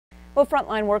Well,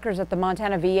 frontline workers at the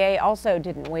Montana VA also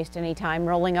didn't waste any time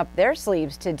rolling up their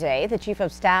sleeves today. The chief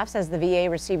of staff says the VA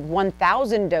received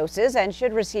 1,000 doses and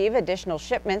should receive additional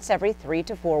shipments every 3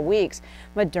 to 4 weeks.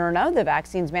 Moderna, the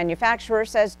vaccine's manufacturer,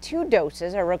 says 2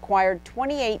 doses are required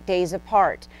 28 days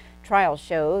apart. Trials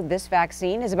show this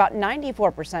vaccine is about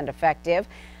 94% effective.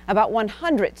 About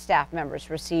 100 staff members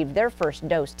received their first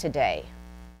dose today.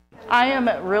 I am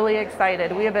really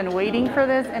excited. We have been waiting for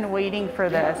this and waiting for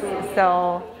this.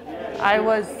 So I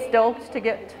was stoked to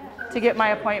get my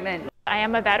appointment. I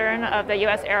am a veteran of the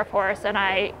U.S. Air Force, and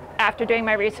after doing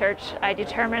my research, I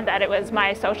determined that it was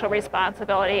my social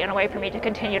responsibility and a way for me to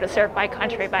continue to serve my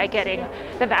country by getting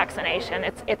the vaccination.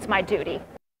 It's my duty.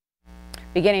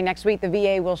 Beginning next week, the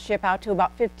VA will ship out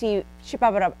about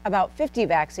 50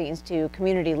 vaccines to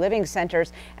community living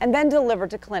centers and then deliver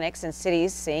to clinics in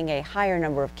cities seeing a higher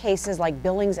number of cases like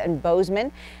Billings and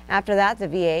Bozeman. After that, the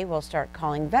VA will start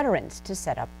calling veterans to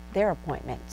set up their appointments.